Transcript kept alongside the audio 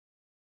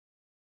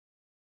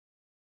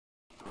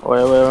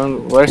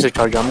Where's the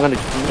charger? I'm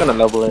gonna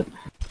level it.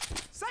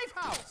 Safe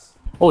house.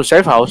 Oh,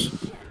 safe house.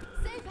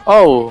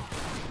 Oh.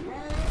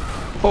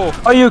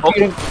 Oh, are you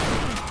kidding?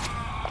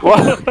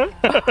 What?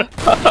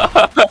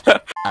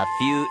 A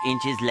few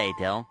inches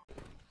later.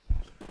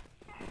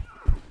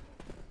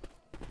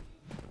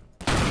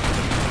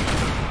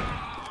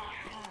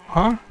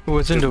 Huh? It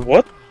was in the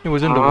what? It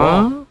was in the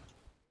wall.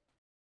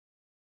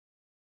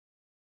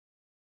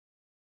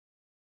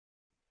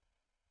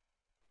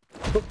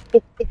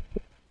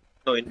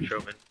 No intro,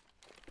 man.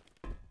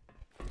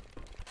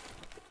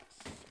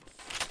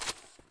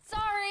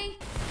 Sorry.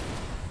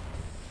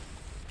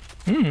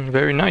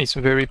 Very nice.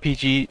 Very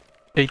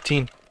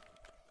PG-18.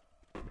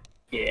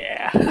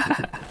 Yeah.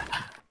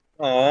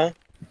 Aww.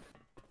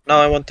 Now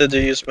I wanted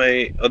to use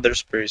my other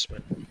sprays,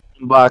 man.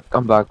 I'm back.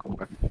 I'm back.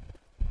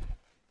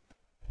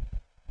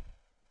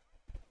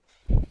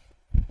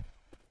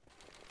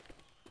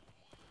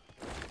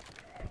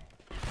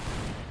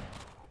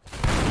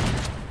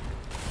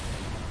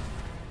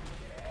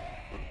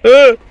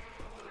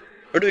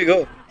 Where do we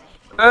go?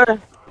 Oh,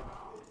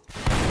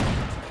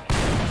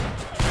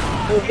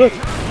 look.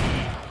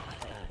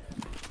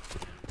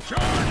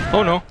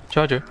 Oh no,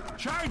 charger.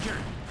 Charger.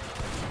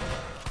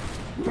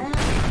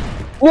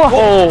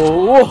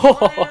 Whoa!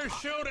 Fire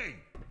shooting.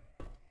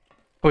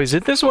 Oh, is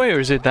it this way or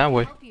is it that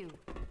way?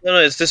 No,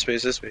 it's this way,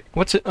 it's this way.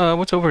 What's it?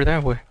 What's over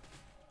that way?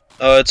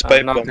 Oh, it's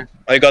pipe bomb. nothing.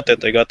 I got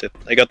it. I got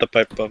the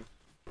pipe bomb.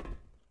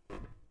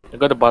 I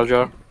got the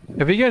barger.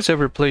 Have you guys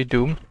ever played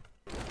Doom?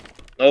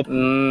 Nope.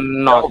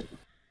 No.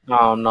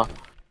 No, no.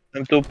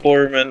 I'm too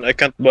poor, man. I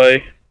can't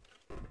buy.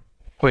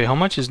 Wait, how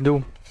much is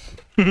Doom?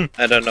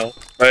 I don't know.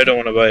 I don't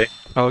want to buy.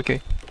 Oh,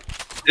 okay.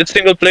 It's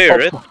single player,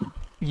 right?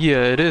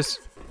 Yeah, it is.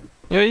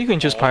 Yeah, you can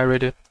just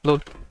pirate it.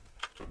 Load.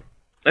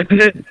 There's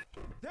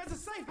a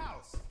safe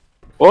house.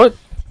 What?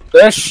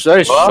 That is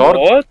short.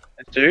 What?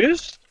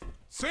 Serious?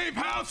 Safe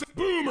house.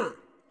 Boomer.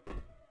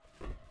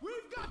 We've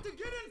got to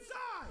get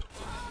inside.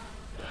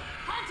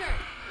 Hunter.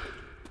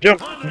 Jump!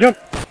 Jump!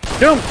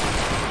 Jump!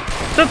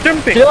 Stop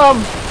jumping!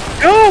 Jump!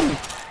 Jump!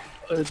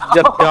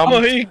 Jump! Oh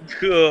my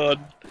god!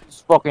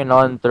 It's fucking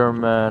hunter,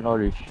 man.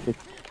 Holy shit.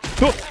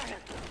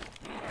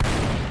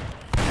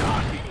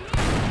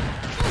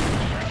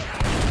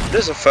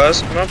 This is a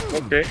fast map.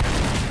 Okay.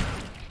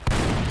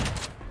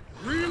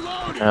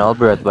 Reloading. Yeah, I'll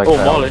be right back. Oh,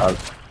 now. Molly.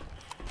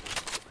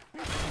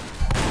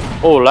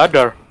 Oh,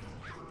 ladder.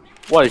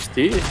 What is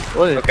this?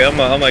 What is Okay,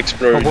 I'm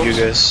explore with you whoops.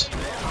 guys.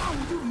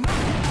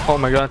 Oh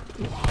my god.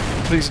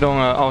 Please don't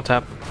alt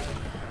tap.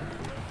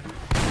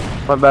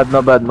 My bad.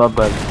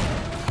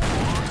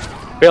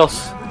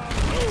 Pills.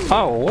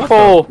 Oh, what?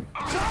 Oh.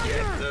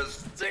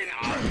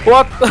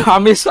 What? I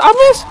miss.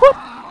 What?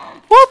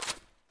 What?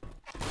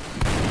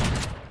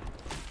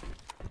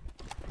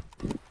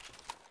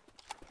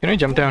 Can I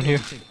jump down here?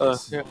 Yeah.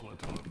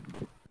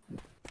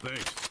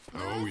 Thanks.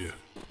 Oh yeah.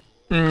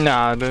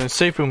 Nah, the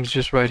safe room is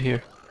just right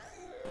here.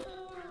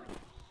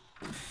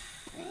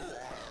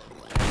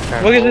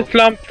 What is this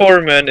lamp for,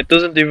 man? It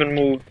doesn't even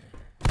move.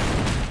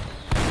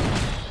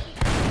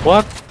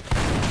 What?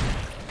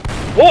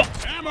 What?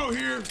 Ammo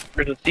here.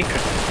 There's a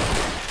secret.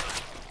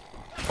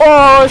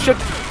 Oh shit!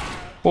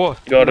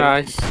 What? Got it.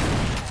 Nice.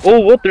 Oh,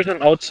 what? There's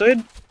an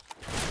outside?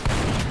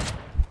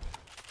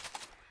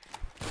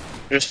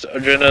 There's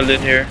adrenaline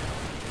here.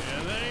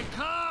 Here they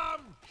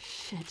come.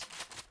 Shit.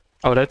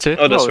 Oh, that's it?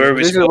 Oh, that's where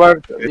we This is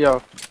spawned. where. Yeah.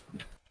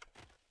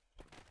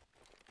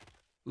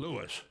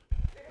 Lewis.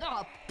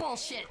 Oh,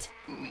 bullshit.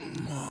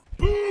 Boomer.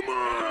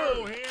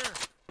 Here.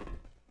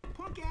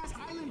 Punk ass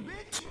island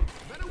bitch.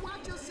 Better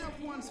watch yourself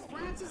once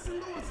Francis and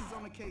Lewis is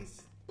on the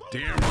case.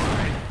 Damn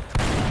right.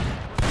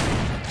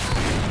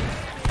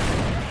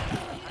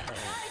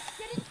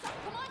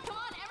 Come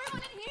on,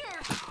 everyone in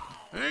here.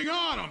 Hang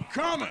on, I'm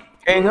coming.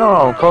 Hey, no,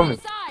 I'm coming.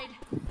 Inside.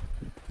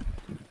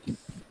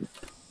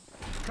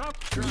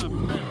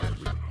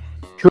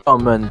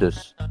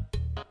 Tremendous.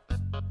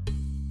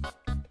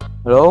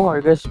 Hello, are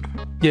you guys?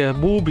 Yeah,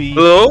 booby.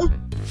 Hello?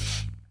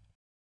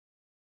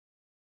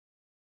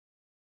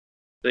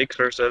 6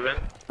 or 7?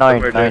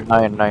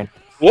 Nine.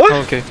 What?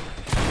 Okay.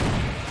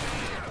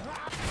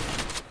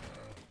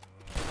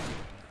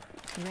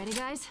 You ready,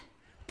 guys?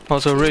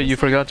 Also, Rei, you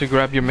forgot to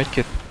grab your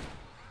medkit.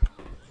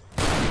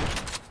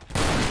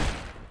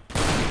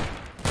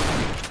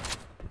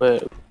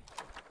 Wait.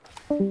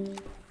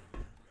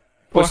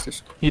 What's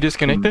this? You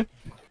disconnected?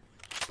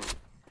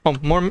 Oh,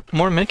 more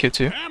medkits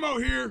here. Ammo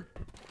here.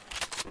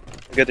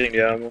 I'm getting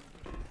the ammo.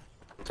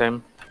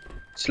 Same.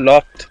 It's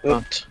locked.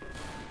 What?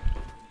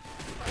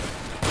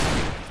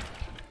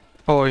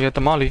 Oh, you got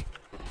the molly.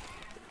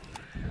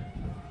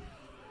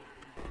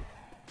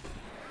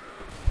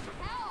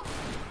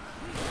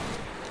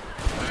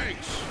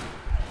 Thanks.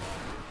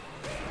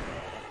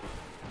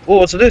 Oh,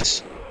 what's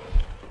this?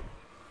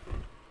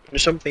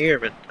 There's something here,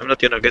 man. I'm not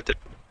gonna get it.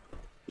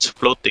 It's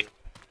floating.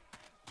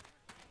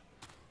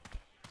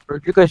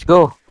 Where'd you guys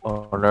go?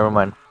 Oh, never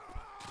mind.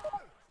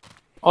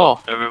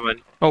 Oh, Never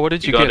mind. Oh, what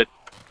did you got get? it.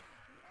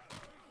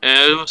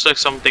 And it was like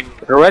something,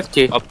 the red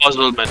key. a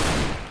puzzle, man.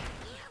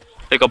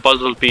 Like a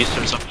puzzle piece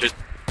or something.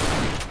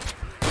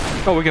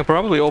 Oh, we can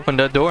probably open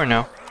that door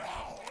now.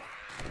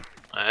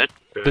 Alright.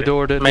 The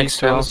door that Makes leads to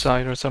sense.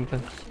 outside or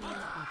something.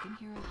 I can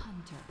hear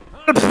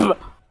a hunter.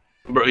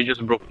 Bro, he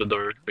just broke the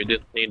door. We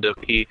didn't need the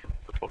key.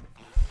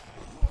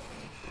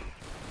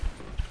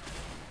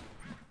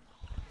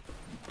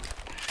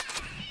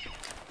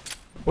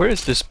 Where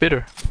is the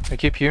spitter? I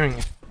keep hearing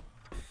it.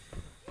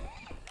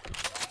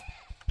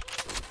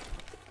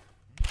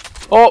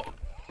 Oh!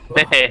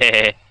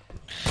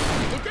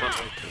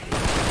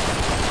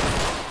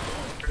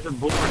 There's a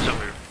boomer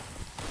somewhere.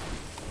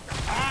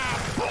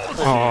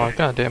 Oh,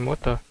 goddamn!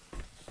 What the?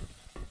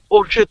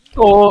 Oh shit!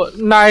 Oh,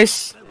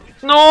 nice!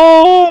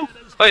 No!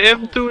 I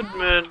M2'd,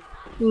 man.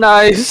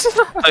 Nice!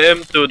 I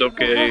M2'd,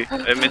 okay.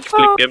 I meant to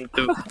click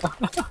M2.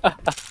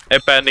 I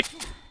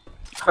panicked.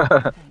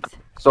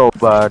 So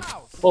bad.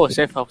 Oh,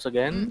 safe house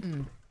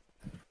again.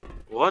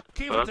 What?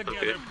 Keep Fuck, it okay.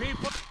 together,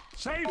 people.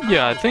 Safe.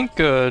 Yeah, I think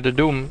the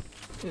doom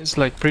is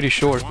like pretty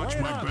short. Watch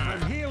my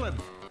back. I'm healing.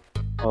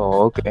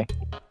 Oh, okay.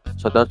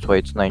 So that's why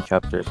it's 9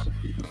 chapters.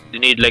 You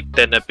need like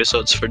 10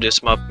 episodes for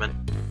this map, man.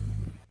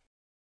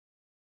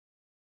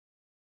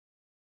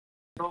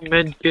 No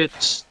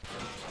medkits.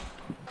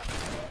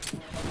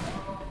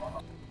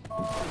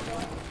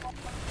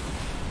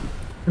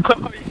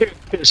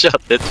 You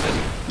shot it.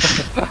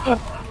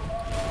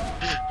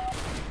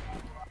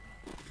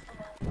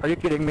 Are you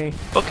kidding me?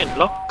 Fucking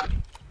lock.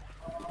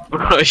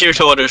 Bro, you're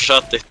the one who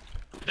shot it.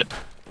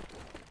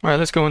 Alright,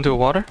 let's go into the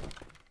water.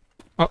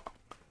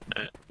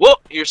 Whoa!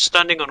 You're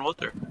standing on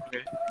water.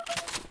 Okay.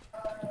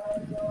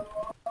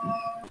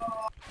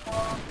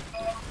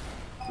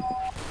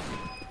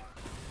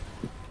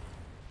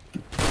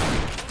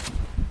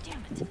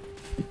 Damn it.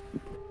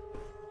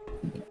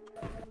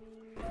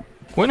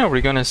 When are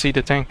we gonna see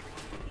the tank?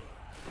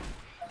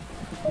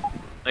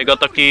 I got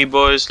the key,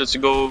 boys. Let's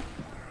go.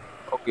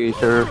 Okay,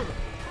 sir.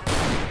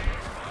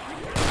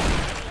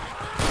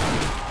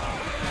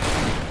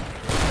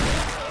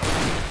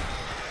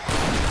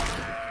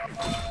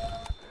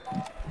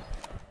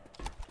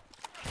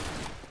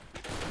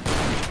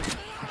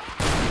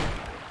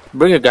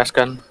 Bring a gas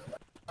gun.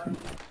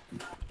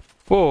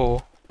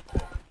 Whoa!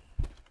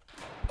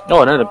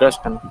 Oh, another gas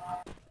gun.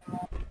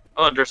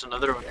 Oh, and there's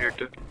another one here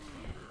too.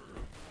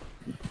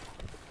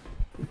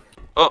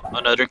 Oh,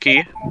 another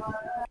key.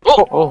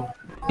 Oh! Oh,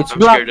 It's I'm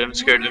black. scared, I'm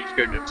scared, I'm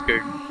scared, I'm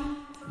scared.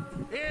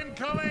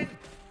 Incoming.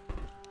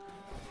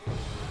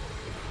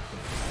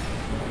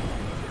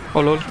 Oh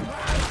lol.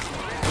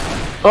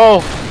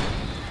 oh!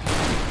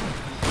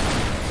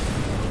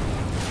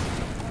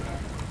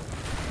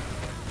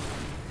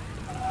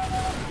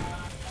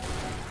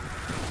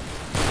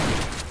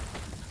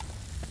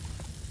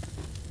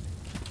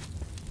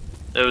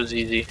 That was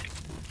easy.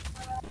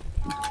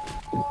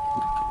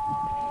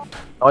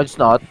 No, it's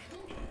not.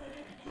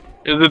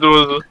 Yes, it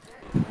was.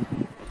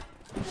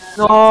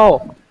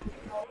 No!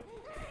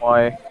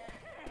 Why?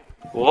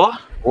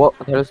 What? What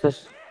the hell is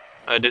this?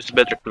 This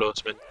better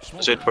close, man.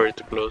 Let's wait for it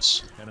to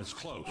close. And it's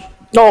close.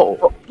 No!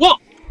 What?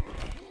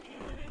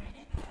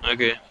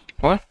 Okay.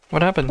 What?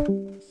 What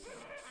happened?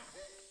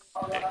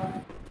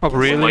 Oh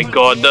really? Oh my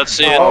god, that's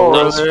it. Oh,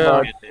 That's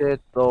that's it.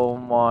 it. Oh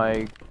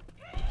my.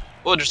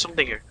 Oh, there's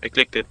something here. I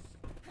clicked it.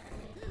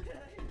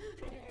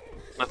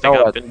 Nothing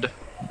Now what? happened.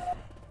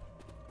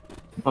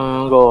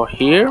 Go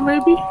here,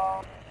 maybe?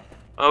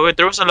 Oh wait,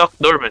 there was a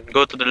locked door, man.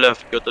 Go to the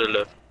left. Go to the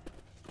left.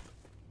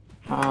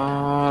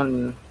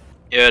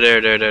 Yeah,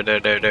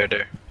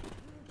 there.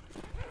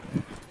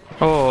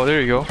 Oh,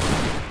 there you go.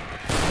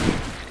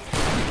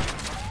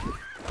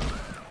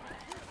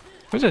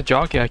 Who's that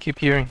jockey I keep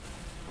hearing?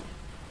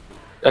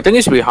 I think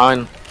it's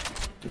behind.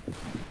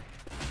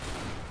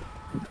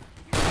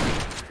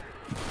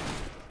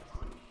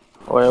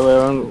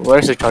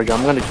 Where's the charger?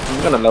 I'm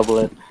gonna level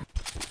it.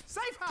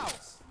 Safe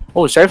house.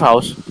 Oh, safe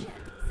house.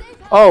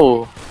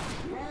 Oh,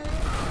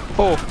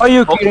 Oh, Are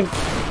you kidding?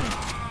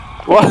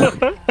 what?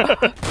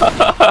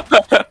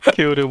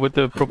 killed it with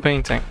the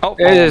propane tank. Oh,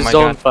 It oh is my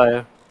zone god.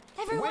 fire.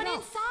 Everyone While I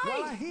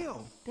inside!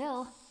 heal.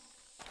 Bill.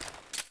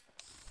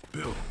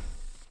 Bill.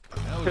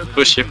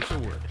 Push him.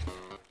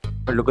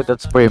 Oh, look at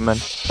that spray, man.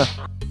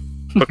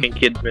 Fucking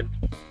kid, man.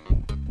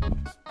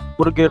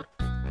 Burger.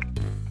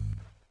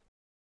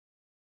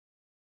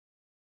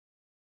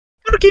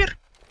 Burger.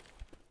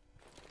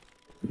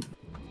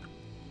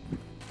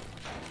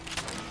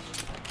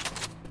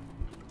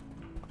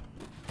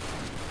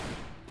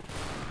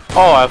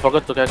 Oh, I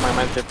forgot to get my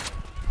medkit.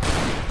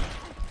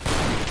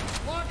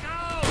 Look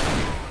out!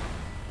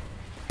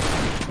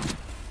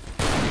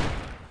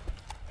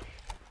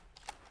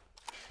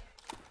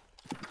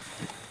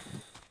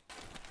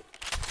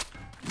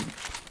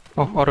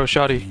 Oh, auto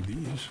shotty.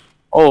 These.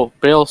 Oh,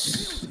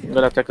 pills. I'm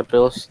gonna take the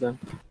pills then.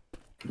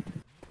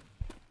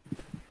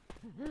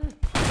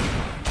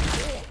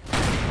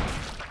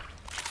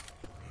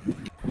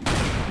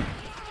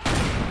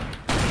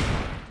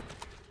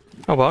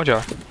 Oh, wow,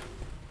 jar.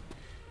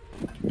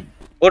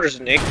 Oh, there's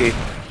an AK.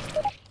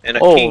 And a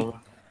key. Oh,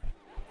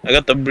 I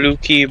got the blue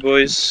key,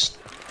 boys.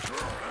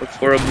 Look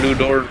for a blue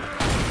door.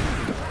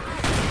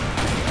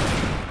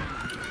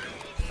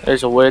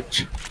 There's a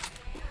witch.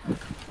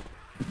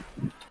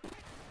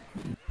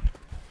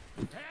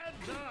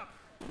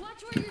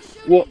 Watch where you're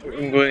shooting. Whoa,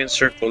 I'm going in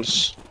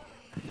circles.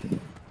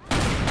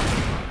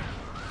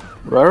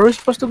 Where are we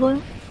supposed to go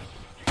in?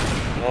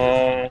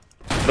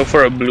 Look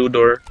for a blue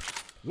door.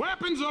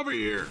 Weapons over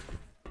here.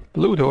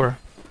 Blue door.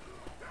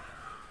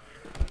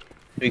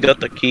 We got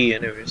the key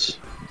anyways.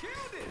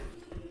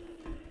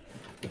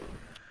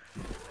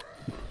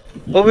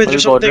 Oh wait,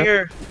 there's Go something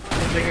there. here.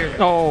 Something here.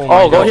 Oh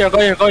my Oh, go god. here, go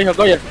here, go here,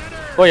 go here.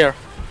 Go here.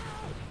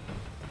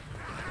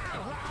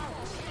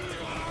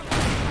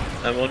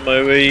 I'm on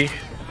my way.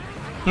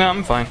 No,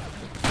 I'm fine.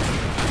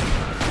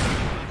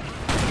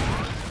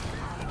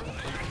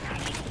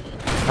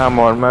 I'm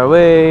on my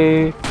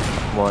way.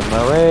 I'm on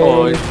my way.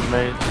 Oh, it's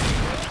maze.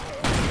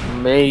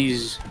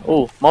 Maze.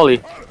 Oh,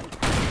 Molly.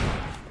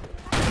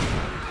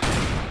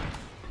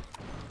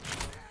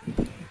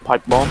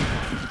 Pipe bomb.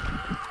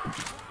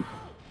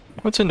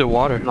 What's in the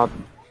water? Not.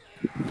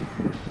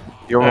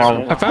 You're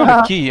wrong. I found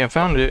a key. I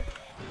found it.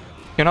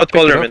 You're not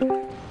What color, picking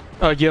man?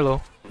 it up?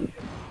 Yellow.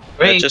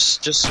 Yeah,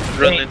 just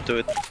run into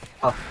it.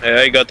 Yeah,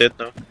 I got it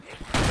now.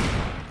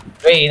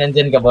 Ray,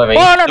 nandyan ka ba, Ray?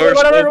 Doors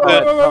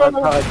open.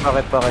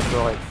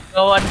 Bakit?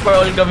 So, one for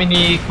all kami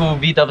ni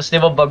Kubi, tapos di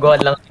ba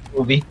baguhan lang si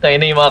Kubi? Tayo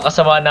na yung mga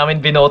kasama namin,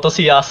 binoto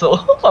si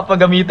Yaso.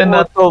 Papagamitan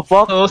What natin. the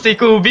fuck? So, si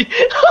Kubi.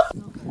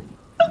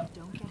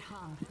 Don't get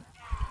hung.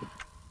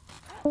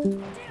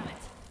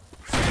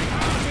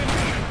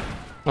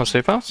 No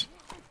safe house?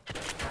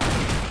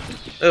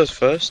 That was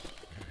fast.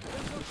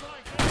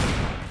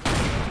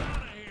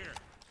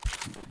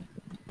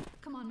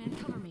 Come on, man,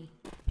 cover me.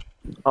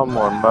 I'm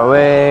on my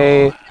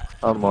way.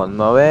 I'm on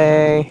my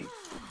way.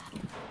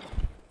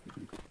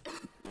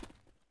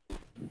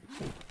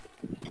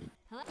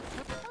 Hello?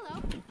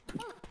 Hello?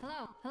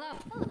 Hello? Hello?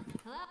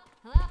 Hello?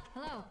 Hello?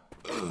 Hello?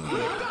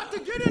 We've got to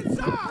get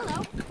inside.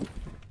 Hello?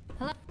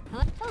 Hello?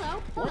 Hello?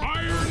 Hello? Hello?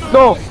 Fire in the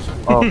No!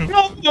 Oh.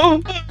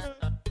 No!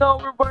 No,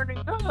 we're burning.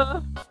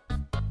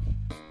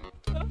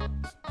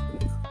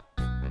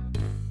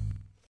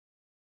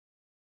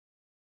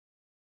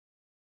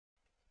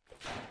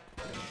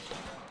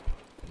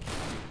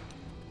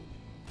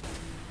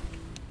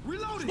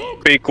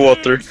 Reloading. Fake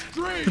water.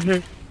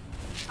 straight.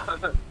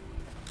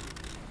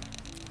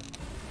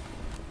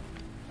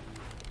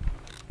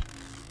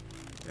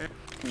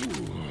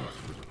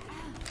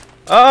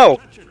 Ow!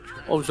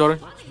 Oh, sorry.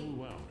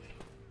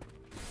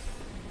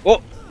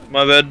 Oh,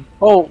 my bad.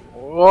 Oh,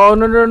 oh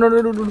no, no, no,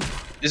 no, no, no.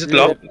 Is it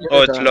locked?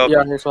 Oh, it's locked.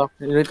 Yeah, it's locked.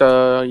 You need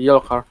a yellow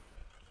car.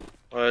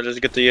 Alright, let's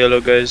get the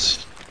yellow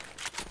guys.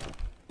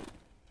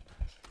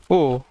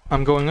 Oh,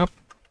 I'm going up.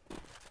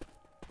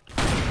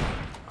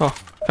 Oh,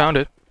 found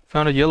it.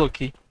 Found a yellow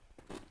key.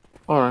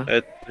 Alright.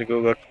 Alright, we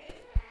go back.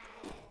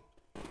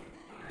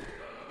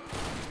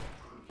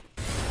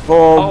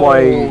 Oh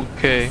my.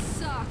 Okay.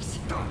 Sucks.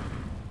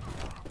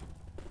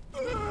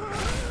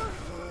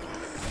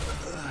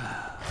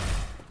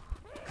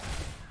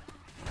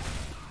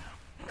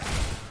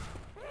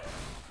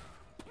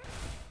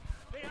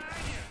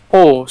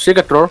 Oh,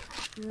 secret drawer.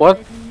 What?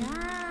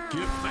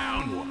 Get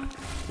found one.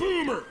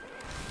 Boomer.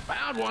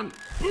 Found one.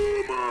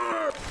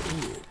 Boomer.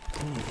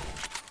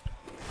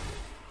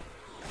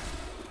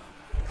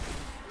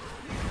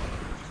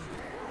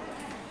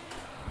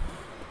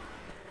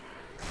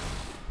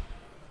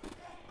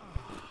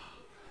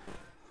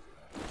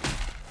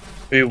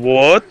 Wait,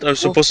 what? I'm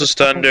supposed to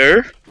stand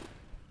there?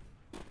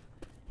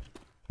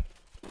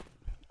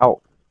 Ow.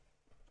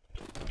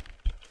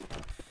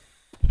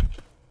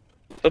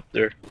 Up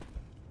there.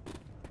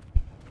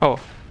 Oh,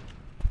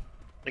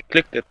 I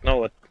clicked it, now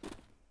what?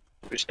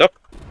 We stuck?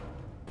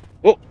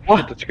 Oh,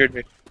 shit, that scared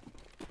me.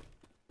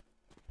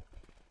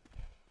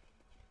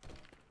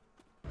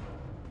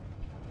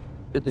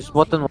 Dude, this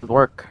button won't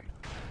work.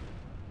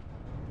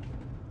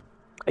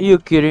 Are you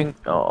kidding?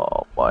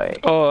 Oh my.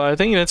 oh, I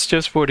think that's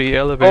just for the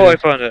Oh, elevator. I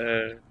found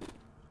it.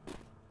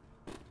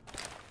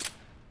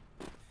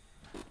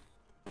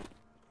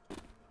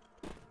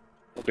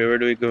 Okay, where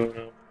do we go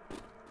now?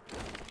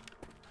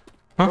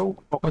 Huh?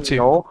 What's here?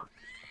 No.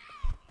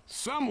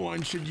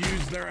 Someone should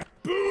use their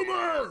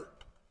boomer.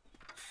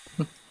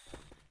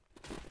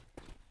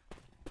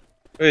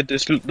 Wait,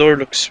 this door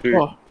looks weird.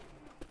 Oh,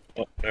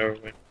 Oh, never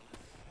mind.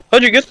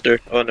 How'd you get there?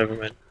 Oh, never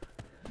mind.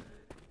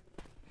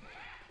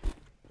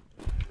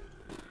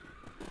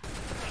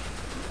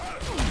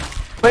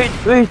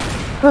 Wait.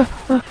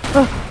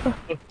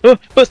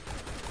 What?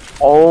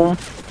 Oh.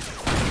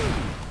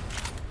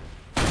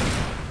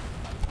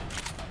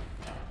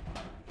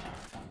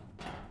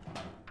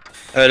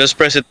 Let's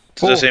press it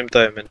at Oh. the same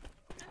time, man.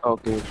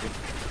 Okay.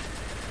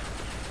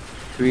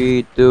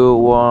 3, 2,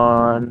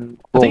 1.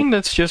 I Boom. think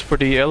that's just for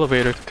the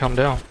elevator to come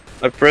down.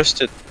 I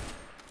pressed it.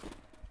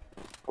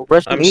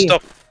 Press I'm E.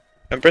 stuck.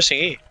 I'm pressing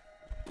E.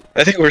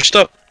 I think we're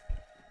stuck.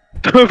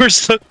 We're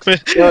stuck, man.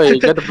 yeah, you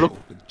got the blue.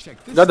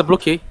 Got the blue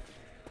key.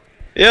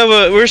 Yeah,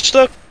 but we're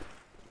stuck.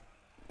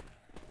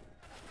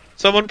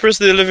 Someone press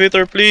the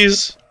elevator,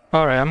 please.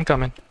 Alright, I'm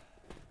coming.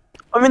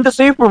 I'm in the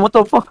safe room. What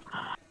the fuck?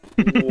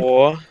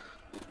 Whoa.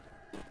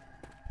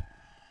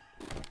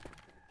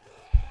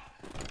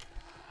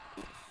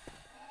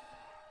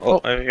 Oh,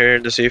 I'm here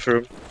in the safe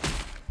room.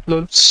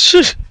 Lol.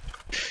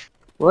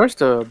 Where's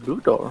the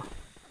blue door?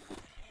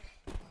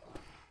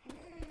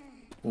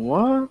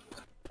 What?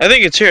 I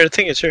think it's here. I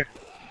think it's here.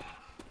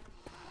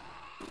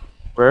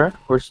 Where?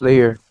 Where's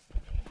Slayer?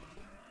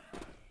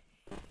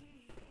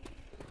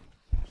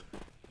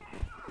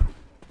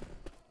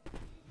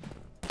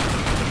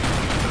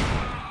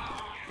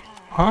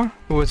 Huh?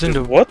 It was in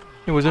the What?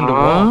 It was in the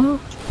wall.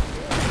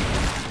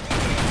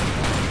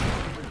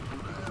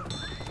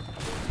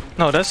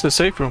 No, that's the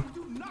safe room.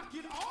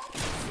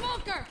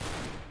 Smoker!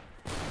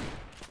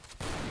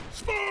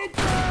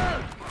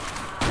 Smoker!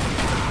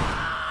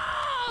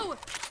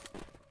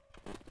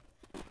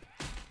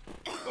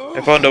 Oh!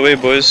 I found a way,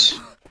 boys.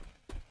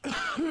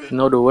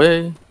 Know the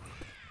way.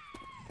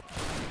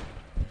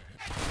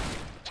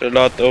 There's a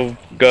lot of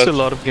There's a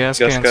lot of gas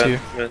cans here.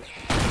 man.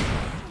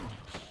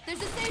 There's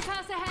a safe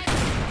house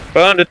ahead!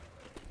 Found it.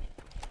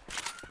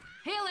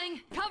 Healing!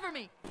 Cover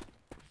me!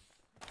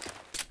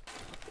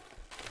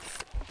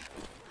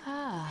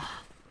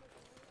 Ah.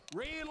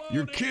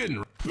 You're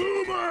kidding.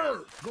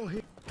 Boomer! Go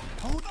ahead.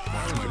 Hold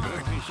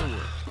on.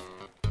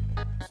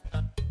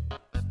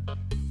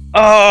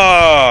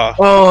 Ah!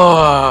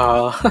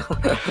 Oh.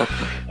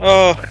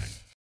 Oh!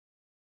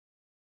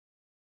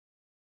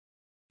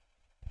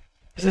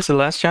 Is this the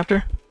last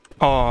chapter?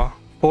 Oh,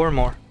 4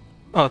 more.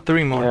 Oh,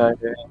 3 more. Yeah,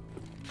 okay.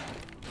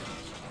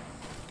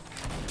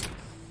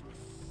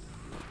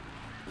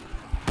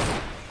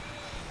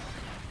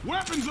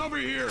 Weapons over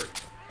here!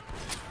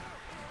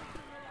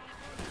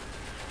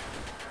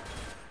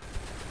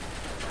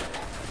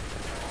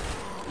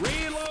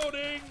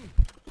 Reloading!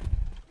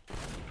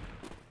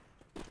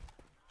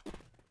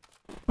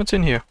 What's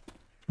in here?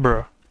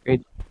 Bruh.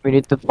 We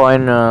need to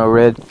find a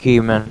red key,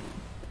 man.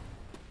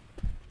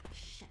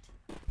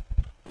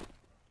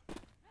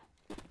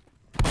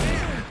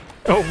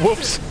 Oh,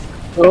 whoops!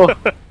 Oh,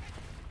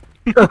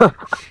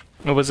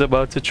 I was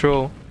about to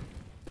troll.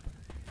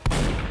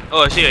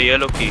 Oh, I see a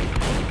yellow key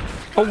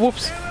Oh,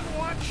 whoops!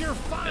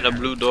 and a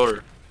blue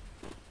door.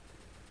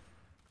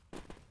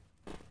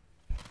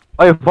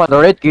 oh, you found the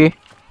red key.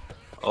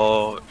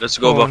 Oh, let's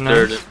go Oh, back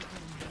there nice.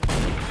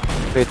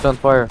 then. Wait, it's on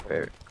fire.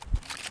 Wait.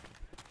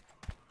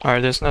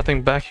 Alright, there's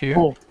nothing back here.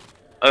 Oh.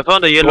 I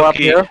found a Go yellow up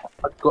key. here.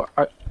 Oh,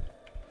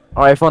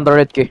 I found the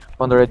red key.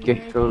 Found the red key.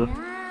 Cool.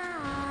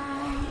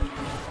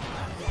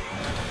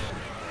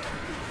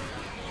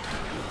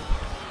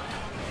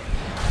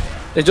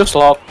 It's just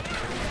locked.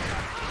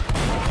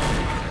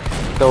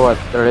 So what?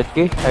 The red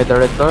key? The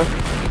red door?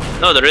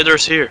 No, the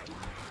radar's here.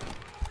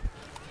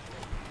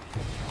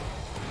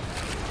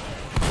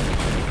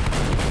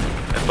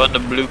 I found the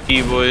blue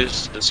key,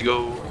 boys. Let's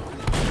go.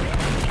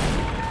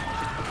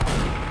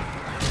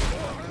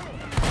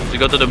 Let's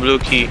go to the blue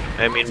key.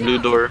 I mean, blue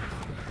door.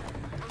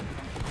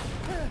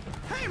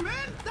 Hey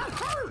man, that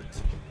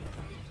hurts.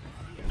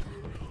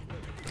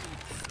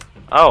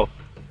 Ow.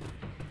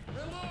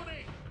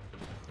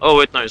 Oh,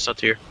 wait, no, it's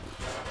not here.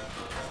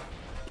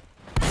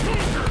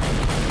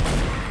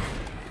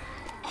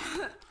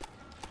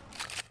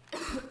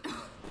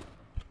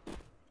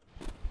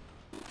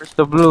 Where's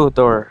the blue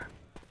door?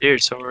 Here,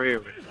 it's somewhere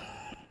here,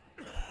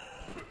 man.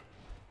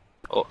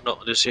 Oh, no,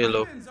 this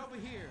yellow. Weapons over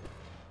here.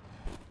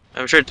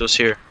 I'm sure it was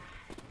here.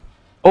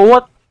 Oh,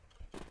 what?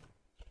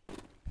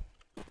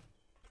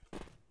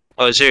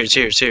 Oh, it's here, it's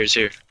here, it's here, it's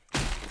here.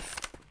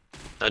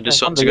 And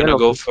this I found one's the gonna yellow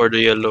go key. for the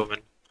yellow, man.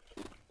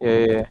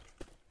 Yeah.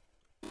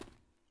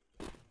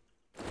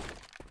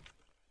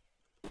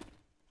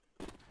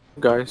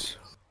 Guys.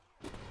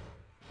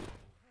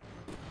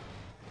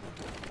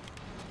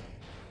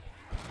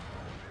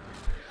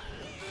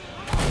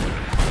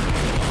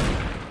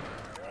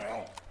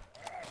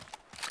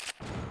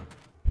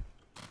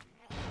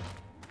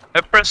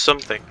 I pressed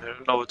something. I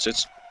don't know what's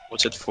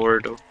it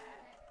for though.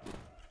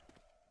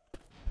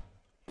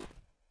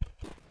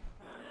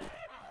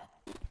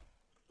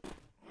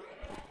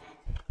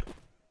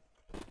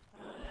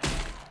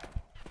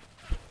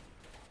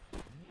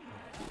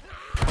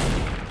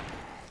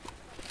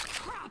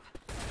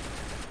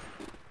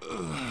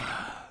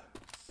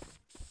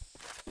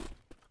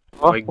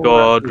 Oh my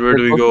god, where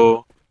do we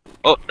go?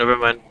 Oh, never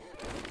mind.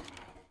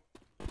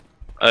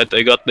 Alright,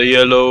 I got the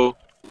yellow.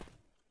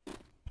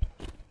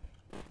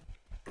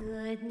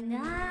 Good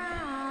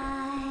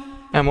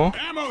night. Ammo?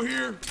 Ammo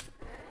here!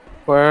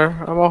 Where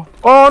am I?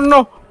 Oh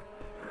no!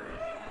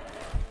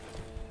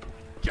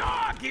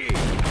 Jockey!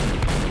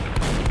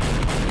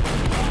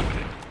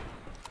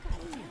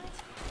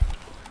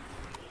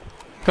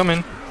 Come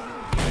in.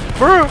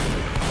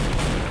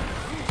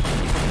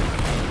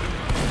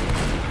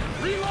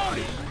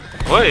 Reloading!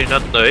 Why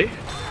not die?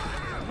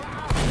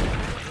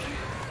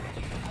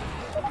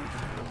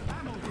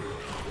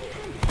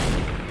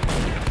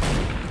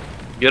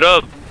 Get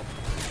up!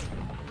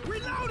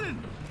 Reloading.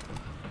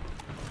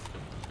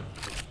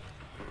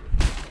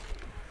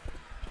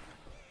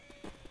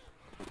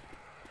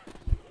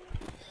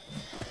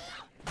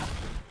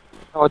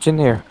 What's in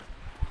here?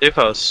 Safe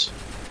house,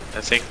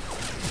 I think.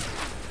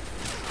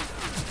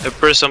 I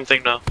pressed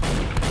something now.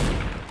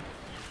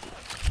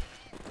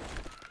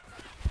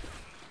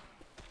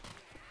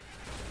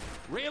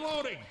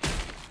 Reloading.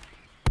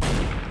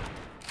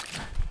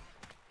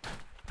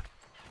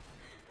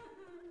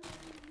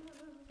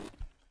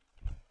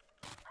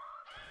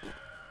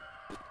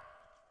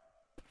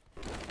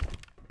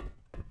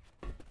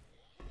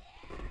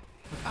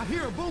 I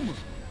hear a boomer.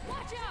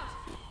 Watch out!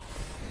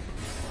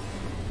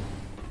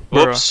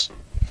 Whoops.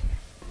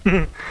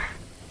 There's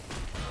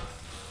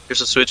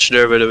a switch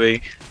there, by the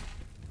way.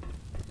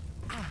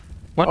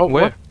 What? Oh,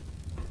 Where? what?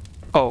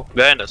 Oh,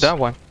 Behind us. that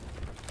one.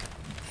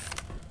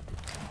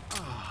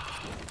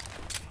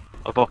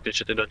 I'll fuck this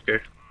shit, I don't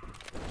care.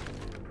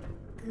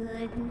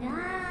 Good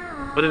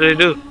night. What did I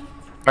do?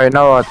 Alright,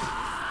 now what?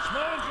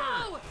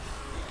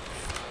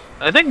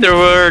 I think there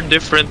were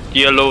different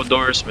yellow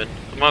doors, man.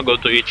 I'm gonna go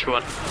to each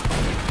one.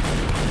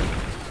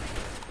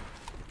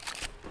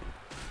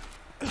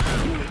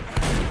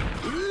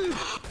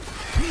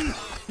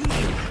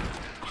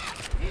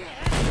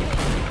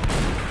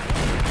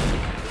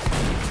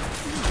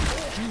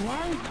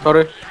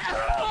 Sorry.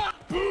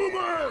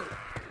 Boomer.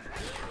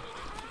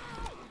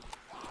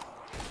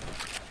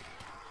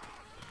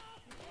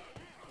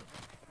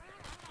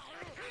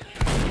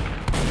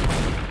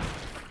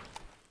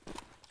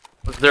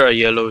 Was there a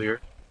yellow here?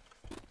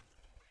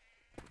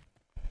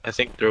 I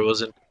think there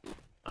wasn't.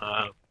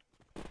 I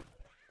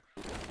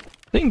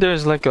think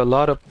there's like a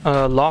lot of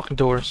locked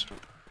doors.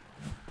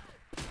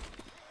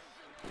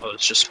 Oh,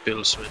 it's just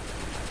pills, man.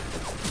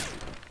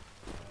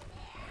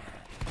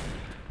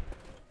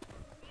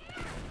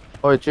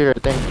 Oh, it's here, I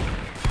think.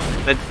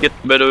 Medkit,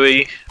 by the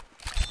way.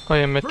 Oh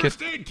yeah, medkit.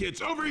 First aid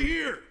kits over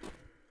here.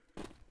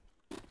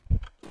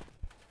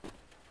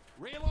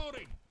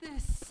 Reloading.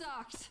 This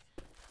sucks.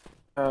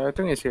 I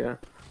think it's here.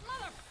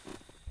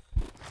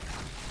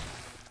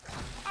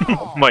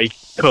 Oh my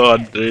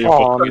god, are you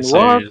Oh, fucking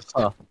what? serious?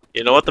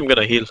 You know what? I'm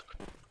gonna heal.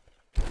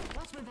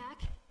 Watch my back.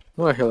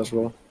 No, I heal as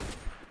well.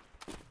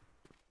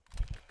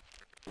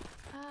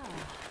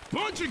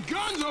 Bunch of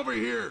guns over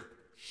here.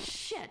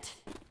 Shit.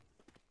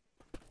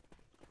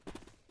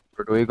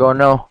 Where do we go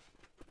now?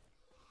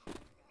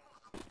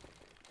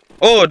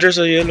 Oh, there's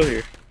a yellow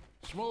here.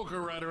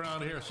 Smoker right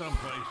around here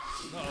someplace.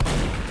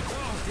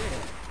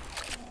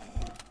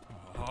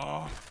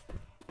 Oh,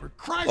 for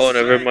Christ's Oh,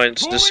 never sake, mind.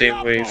 It's pull the me same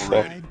up way. already.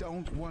 Fuck. I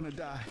don't want to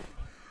die.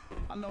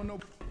 I know no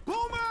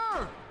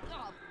boomer.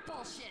 Oh,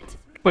 bullshit.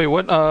 Wait,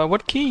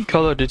 what key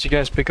color did you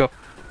guys pick up?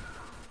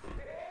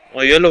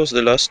 Oh, yellow's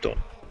the last one.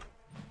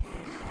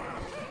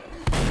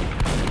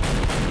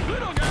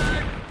 Little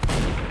guy.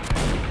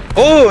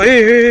 Oh,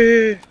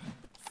 hey. Safe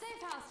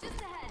house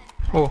just ahead.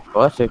 Oh,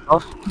 What's it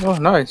cost? Oh,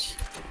 nice.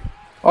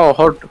 Oh,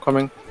 Horde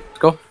coming. Let's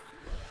go.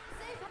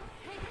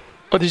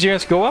 oh, did you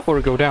guys go up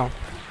or go down?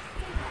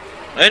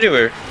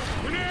 Anywhere.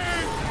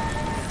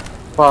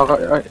 Fuck,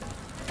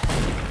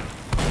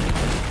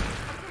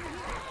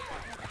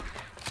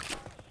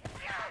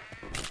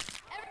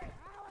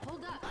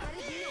 Hold up.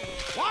 Gotta heal.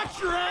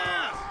 Watch your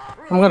ass.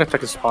 I'm gonna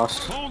take his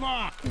pass. Hold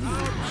on.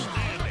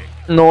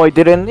 No, I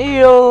didn't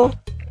heal.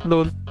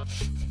 Lol.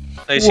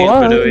 I see it,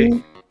 by the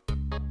way.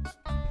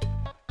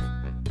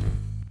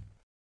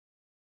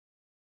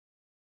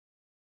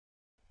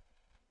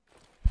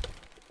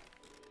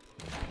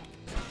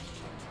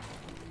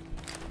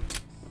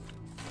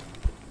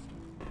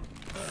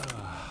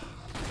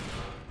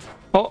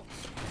 Oh,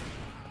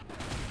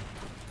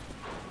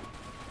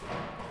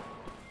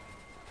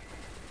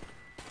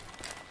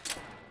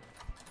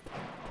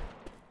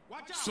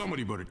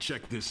 Somebody better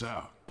check this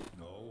out.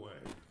 No way.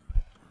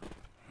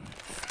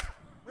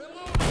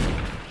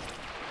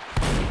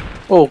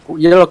 Oh,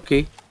 yellow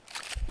key.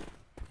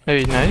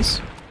 very nice.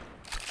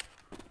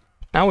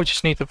 Now we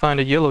just need to find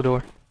a yellow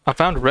door. I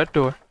found a red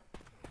door.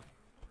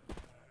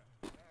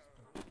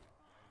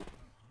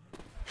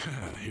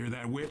 Hear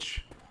that,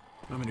 witch?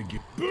 I'm gonna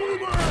get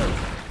boomer.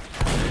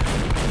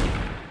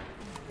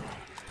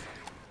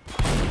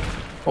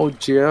 Oh,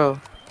 yeah.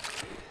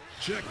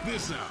 Check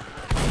this out.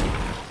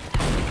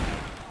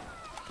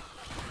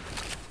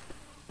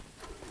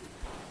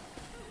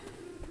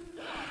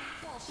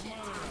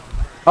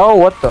 Oh,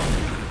 what the?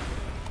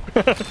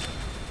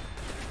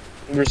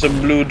 There's a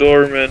blue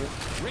door, man.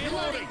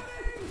 Reloading.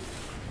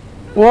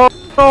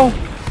 Whoa!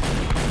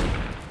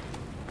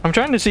 I'm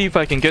trying to see if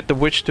I can get the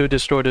witch to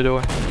destroy the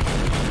door.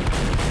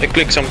 I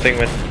click something,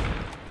 man.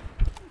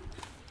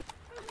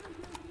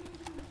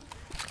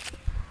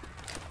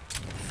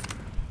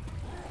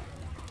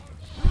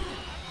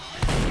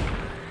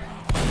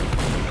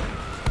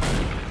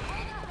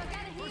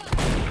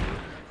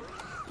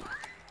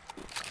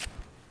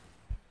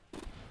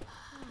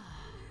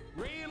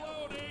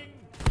 Reloading.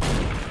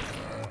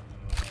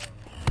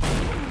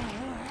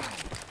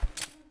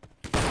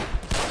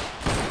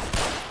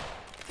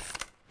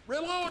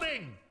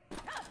 Reloading.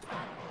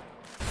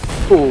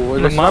 Oh,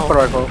 there's a Lamau. sniper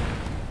rifle.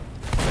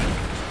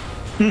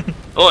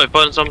 Oh, I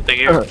found something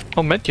here.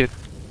 Oh, medkit.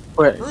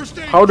 Wait, First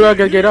aid how do I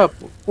kit get up?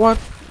 What?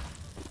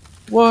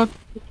 What?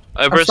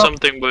 I pressed stuck.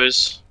 something,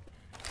 boys.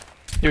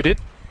 You did?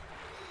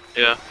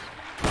 Yeah.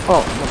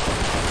 Oh.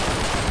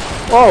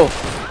 Whoa!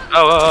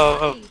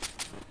 Oh.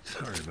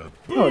 Sorry about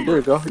Oh, there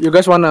you go. You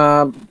guys want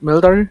a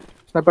military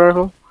sniper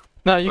rifle?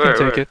 No, you Where,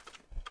 can take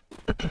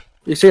where? it.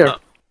 It's here.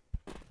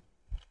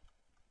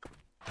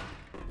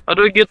 How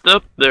do I get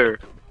up there?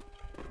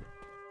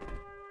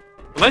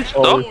 Am I stuck?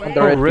 Oh, the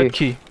Oh, red red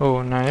key. key.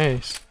 Oh,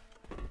 nice.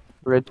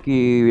 Red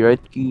key, red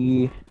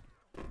key.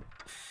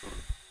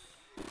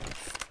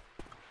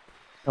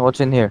 Oh, what's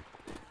in here?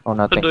 Oh,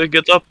 How do nothing. I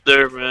get up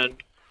there, man?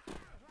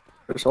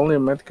 There's only a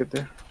medkit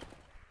there.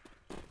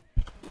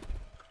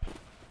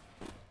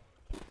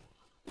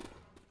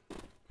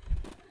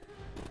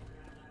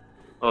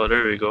 Oh,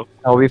 there we go.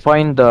 Now we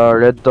find the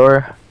red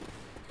door.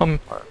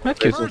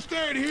 Medkit. First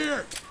aid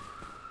here.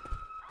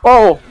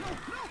 Oh!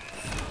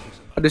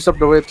 I disturbed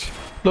the witch.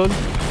 Lol.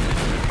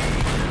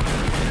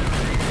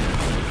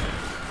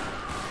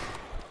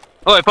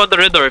 Oh, I found the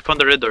red door. I found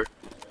the red door.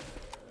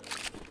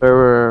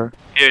 Where?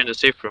 Here in the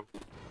safe room.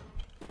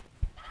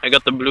 I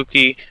got the blue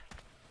key.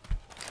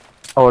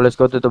 Oh, let's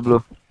go to the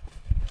blue.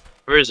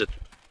 Where is it?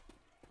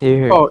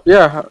 Here. Oh,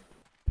 yeah.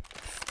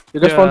 You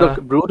guys found Yeah.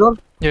 the blue door?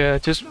 Yeah,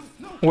 just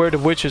where the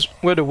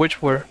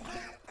witch were.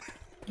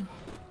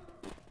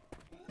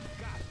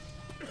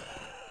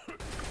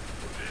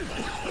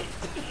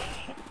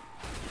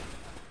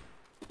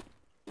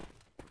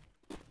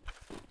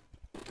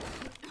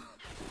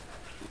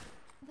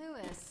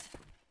 Lewis.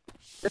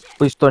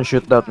 Please don't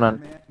shoot that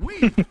man.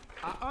 We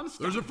are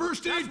There's a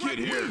first aid kit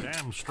here.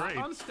 Damn straight.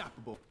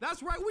 Unstoppable.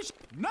 That's right.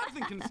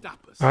 Nothing can stop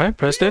us. Alright,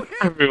 pressed it.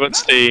 Everyone's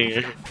staying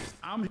here.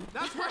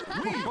 That's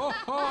right. We. Ho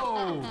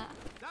ho.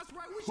 That's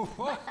right. We. Ho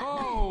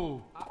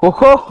ho. Ho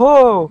ho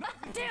ho!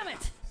 Damn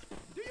it!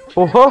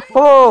 Ho ho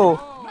ho!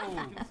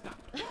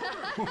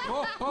 Ho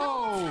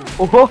ho.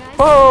 Ho ho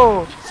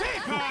ho!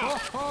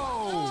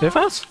 Safe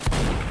house?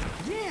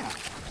 Yeah.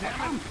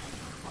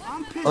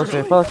 I'm pissed. Oh,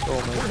 safe house. Oh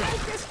my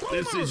god.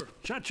 This is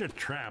Cha-cha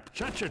trap,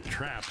 cha-cha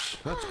traps.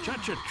 That's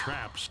cha-cha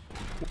traps.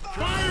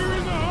 fire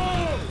in the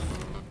hole.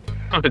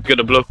 Oh, it's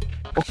gonna blow.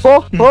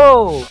 Ho ho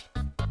ho!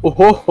 Oh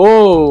ho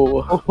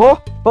ho! Ho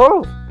ho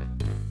ho!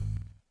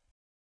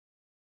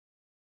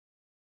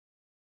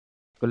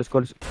 Let's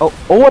go. Oh,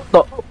 oh, what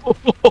the?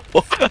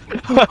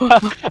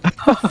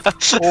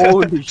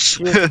 Holy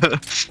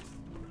shit!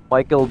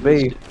 Michael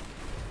Bay.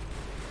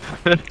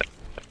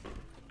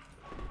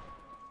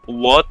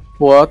 What?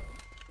 What?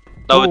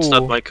 No, it's Oh.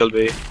 not Michael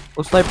Bay.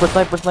 Oh, sniper,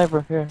 sniper,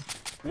 sniper! Here.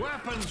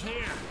 Weapons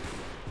here.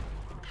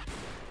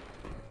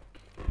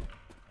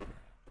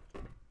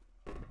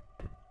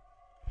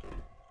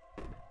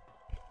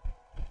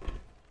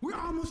 We're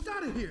almost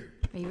out of here.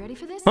 Are you ready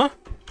for this? Huh?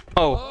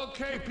 Oh,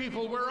 Okay,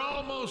 people, we're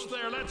almost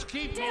there. Let's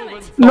keep Damn moving.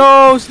 it!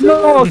 No,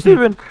 no,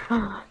 Steven.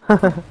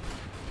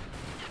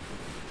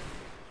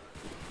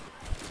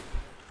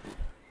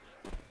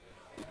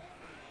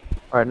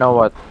 Alright, now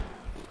what?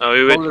 No,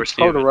 we wait Oh, for let's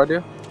go to Steven.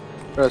 radio.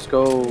 Let's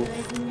go.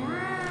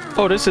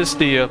 oh, this is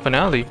the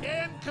finale.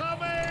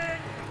 Incoming!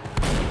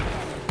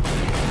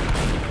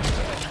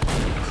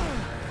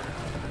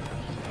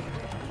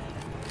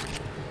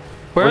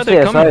 Where Where's are they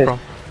the coming SI? from?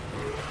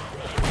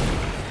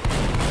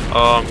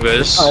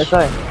 Guys. Oh,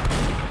 SI.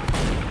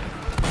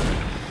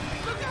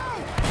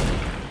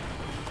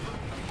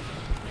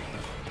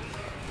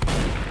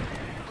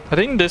 I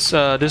think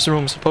this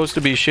room is supposed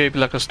to be shaped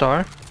like a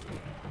star.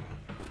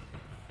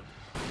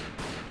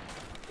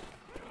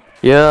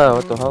 Yeah,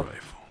 what the hell?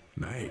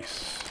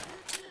 Nice.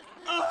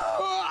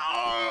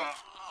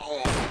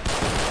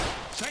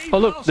 Oh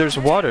look, there's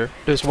water.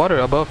 There's water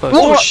above us.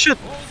 Oh shit!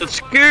 That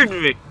scared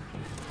me.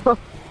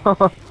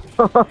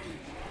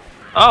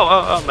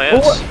 Oh, my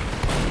ass.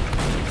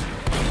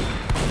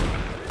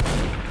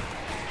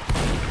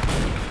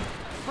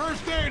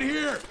 First aid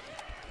here.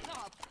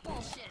 Oh,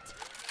 bullshit.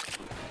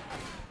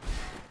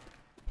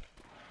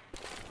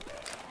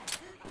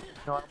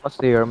 No, I'm gonna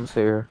stay here, I'm gonna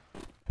stay here.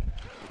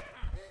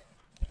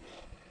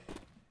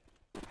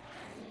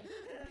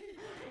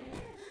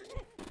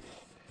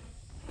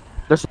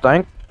 There's a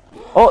tank.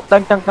 Oh,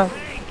 tank, tank, tank.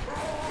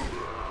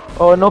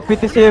 Oh, no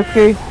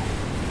PTCFK.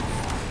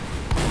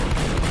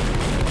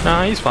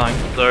 Nah, he's fine.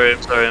 Sorry,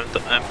 I'm sorry.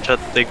 I'm trying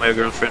to take my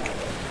girlfriend.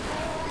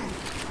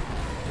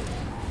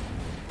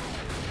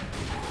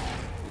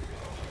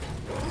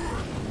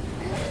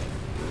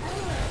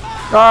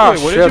 Ah,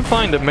 Wait, where shit. did you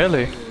find the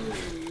melee?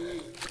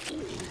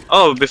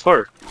 Oh,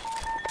 before.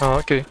 Oh,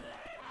 okay.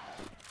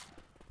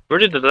 Where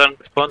did the tank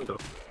spawn though?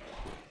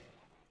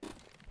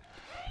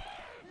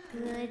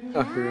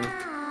 Ah,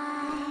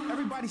 here.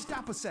 Everybody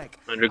stop a sec.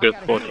 And we're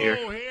gonna spawn here.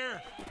 Oh,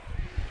 here.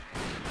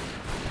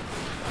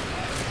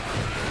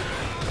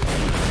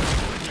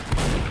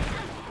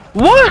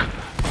 What?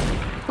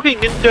 Fucking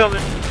ninja,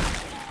 man.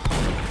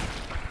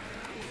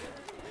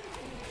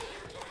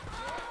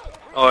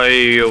 Oh,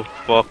 you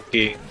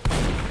fucking.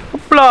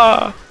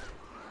 Hoopla!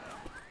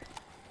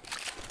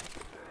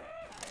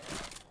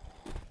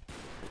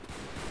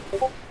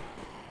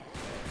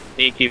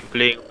 Nikki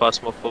playing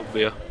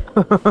Phasmophobia.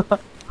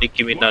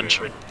 Nicki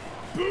Minaj, man.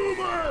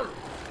 Boomer.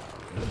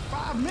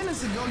 5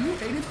 minutes ago, you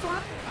hated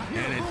flying.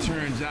 And it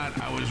turns out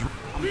I was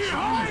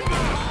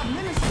 5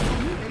 minutes ago,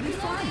 you hated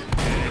flying.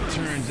 And it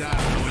turns out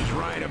I was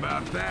right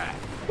about that.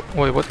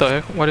 Wait, what the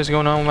heck? What is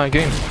going on with my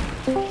game?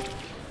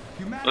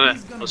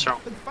 Humanity's gonna what's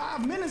wrong? but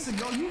 5 minutes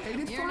ago, you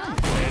hated flying.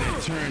 And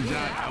it turns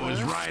out I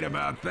was right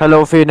about that.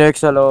 Hello,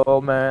 Phoenix. Hello,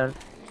 man.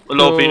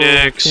 Hello,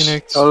 Phoenix.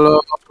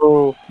 Hello.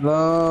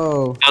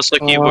 Hello. How's the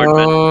keyboard,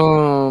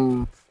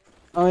 man?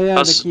 Oh yeah,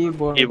 How's the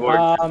keyboard. keyboard?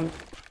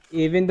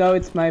 Even though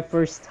it's my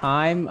first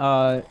time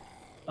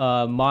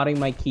modding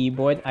my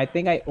keyboard, I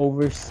think I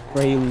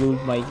overspray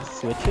lube my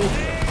switches.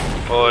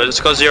 Oh, it's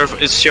cause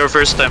it's your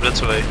first time,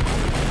 that's why.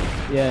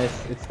 Yes,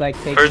 it's like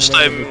taking First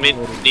away time the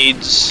quality.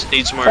 needs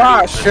more Ah,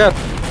 loot, man.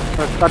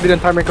 shit. I didn't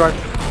time it right.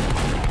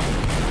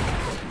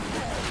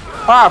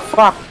 Ah,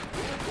 fuck.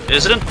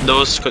 Isn't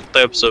those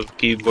types of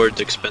keyboards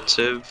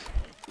expensive?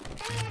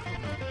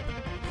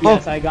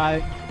 Yes, I got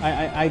it.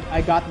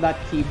 I got that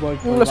keyboard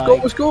for Let's go,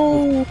 like, let's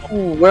go.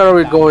 Where are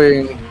we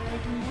going?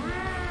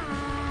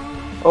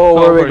 Oh,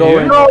 where are we Over going?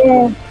 here?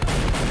 No.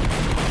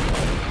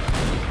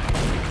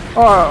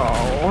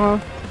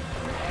 Oh.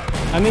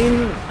 I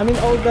mean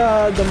all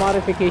the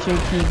modification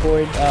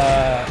keyboard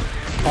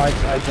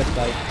parts are just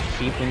like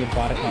cheap when you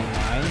bought it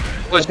online.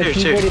 What's But the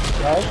here, keyboard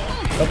itself,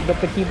 but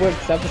the keyboard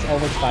itself is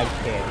almost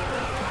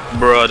 5K.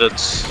 Bro,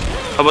 that's...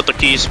 How about the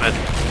keys, man?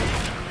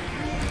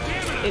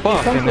 It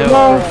Fuck, comes and with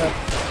now-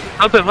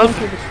 Help him, help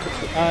him!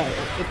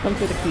 it comes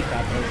with a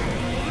keycap also.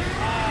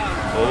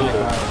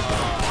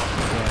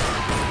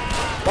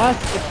 Plus,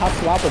 it's hot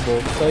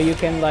swappable, so you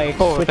can like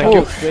switch thank out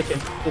you. the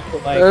switches to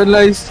put like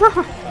Nice.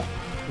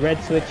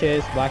 red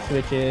switches, black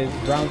switches,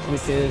 brown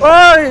switches.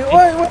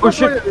 Oi! Oh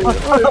shit!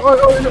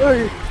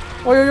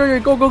 Oi!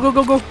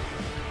 Go!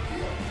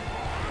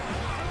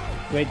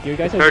 Wait, you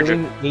guys are Charger.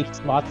 doing 8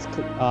 slots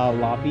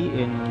lobby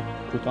in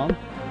Kuton?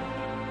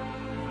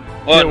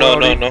 Oh,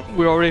 Yeah, no.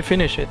 We already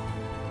finished it.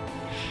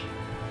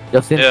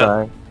 Just in Yeah.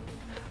 time.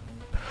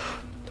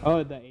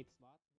 Oh, the 8